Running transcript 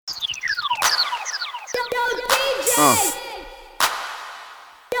I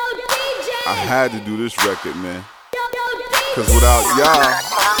had to do this record, man. Cause without y'all,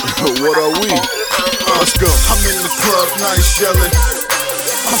 what are we? Let's go. I'm in the club, nice yelling.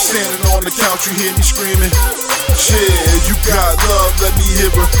 I'm standing on the couch, you hear me screaming. Yeah, you got love, let me hear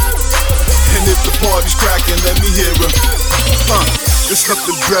her. And if the party's cracking, let me hear her. There's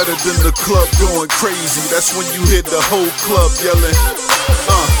nothing better than the club going crazy. That's when you hear the whole club yelling.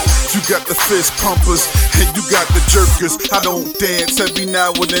 You got the fist pumpers and you got the jerkers. I don't dance, every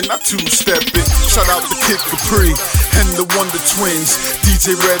now and then I two-step it. Shout out to Kid Capri and the Wonder Twins.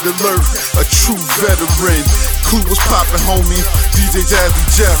 DJ Red Alert, a true veteran. Clue was poppin', homie. DJ Jazzy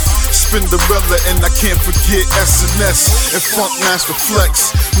Jeff, Spinderella, and I can't forget SNS and Funk Master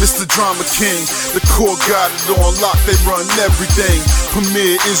Flex. Mr. Drama King, the core got it on lock. They run everything.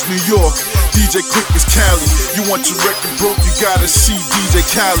 Premier is New York. DJ Quick is Cali. You want your record broke, you gotta see DJ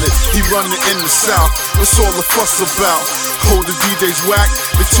Khaled. He running in the South. What's all the fuss about? Hold the DJ's whack,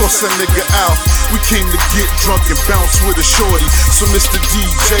 they toss that nigga out. We came to get drunk and bounce with a shorty. So Mr.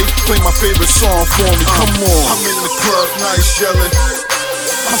 DJ, play my favorite song for me. Come on. I'm in the club, nice yelling.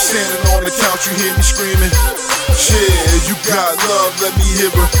 I'm standing on the couch, you hear me screaming. Yeah, you got love, let me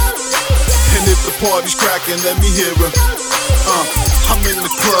hear her. And if the party's cracking, let me hear her. I'm in the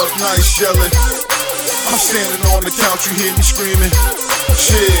club, nice yelling. I'm standing on the couch, you hear me screaming.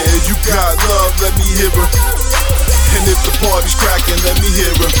 Yeah, you got love, let me hear her. And if the party's cracking, let me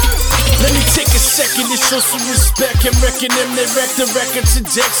hear her. Let me take a second to show some respect and reckon them they wreck the records and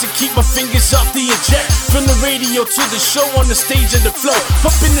decks and keep my fingers off the eject. From the radio to the show, on the stage and the flow.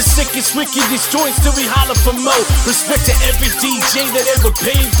 Up in the sickest, wickedest joints till we holler for more. Respect to every DJ that ever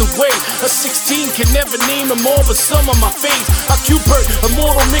paved the way. A 16 can never name them all, but some of my faves. A Q-Bert,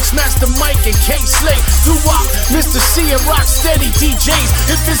 Immortal, Mixmaster Mike, and K-Slay. Doo-Wop, Mr. C and Rocksteady DJs.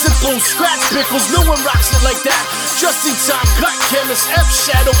 Invisible, Scratch Pickles, no one rocks it like that. Just in time, Cut Chemist,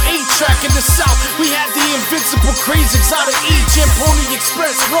 F-Shadow, 8-Track in the South. We had the invincible craze, exotic Ichi, Pony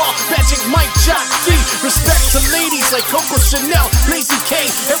Express, Raw, Magic Mike, Jock D. Respect to ladies like Coco Chanel, Lazy K,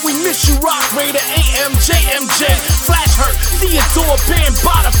 and we miss you, Rock Raider, AMJ, MJ, Flash Hurt, Theodore,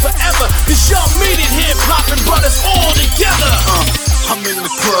 Bambada forever. Cause y'all made it here, poppin' brothers all together. I'm in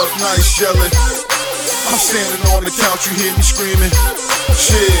the club, nice yelling. I'm standing on the couch, you hear me screaming.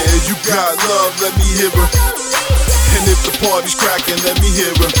 Yeah, you got love, let me hear her. And if the party's cracking, let me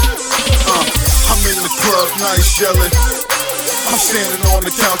hear her. I'm in the club, nice yelling. I'm standing on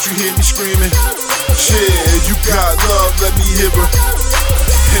the couch, you hear me screaming. Yeah, you got love, let me hear her.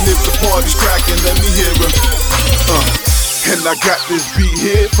 And if the party's cracking, let me hear her. And I got this beat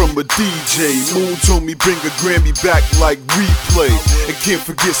here from a DJ. Moon told me bring a Grammy back like replay. And can't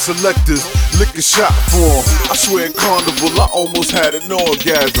forget selectors, lick a shot for 'em. I swear at Carnival I almost had an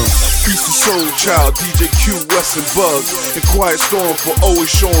orgasm. Peace of Soul Child, DJ Q, West and Bug. And Quiet Storm for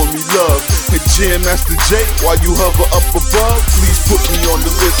always showing me love. And Jam Master J, while you hover up above, please put me on the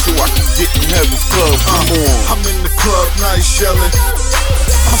list so I can get in Heaven's Club. Come on. I'm in the club, nice yelling.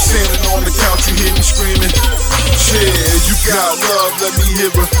 I'm standing on the couch, you hear me screaming. Yeah, you got love, let me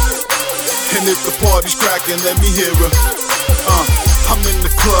hear her. And if the party's cracking, let me hear her. I'm in the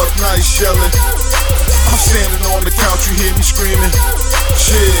club, nice yelling. I'm standing on the couch, you hear me screaming.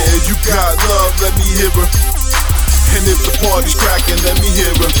 Yeah, you got love, let me hear her. And if the party's cracking, let me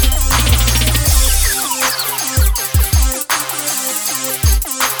hear her.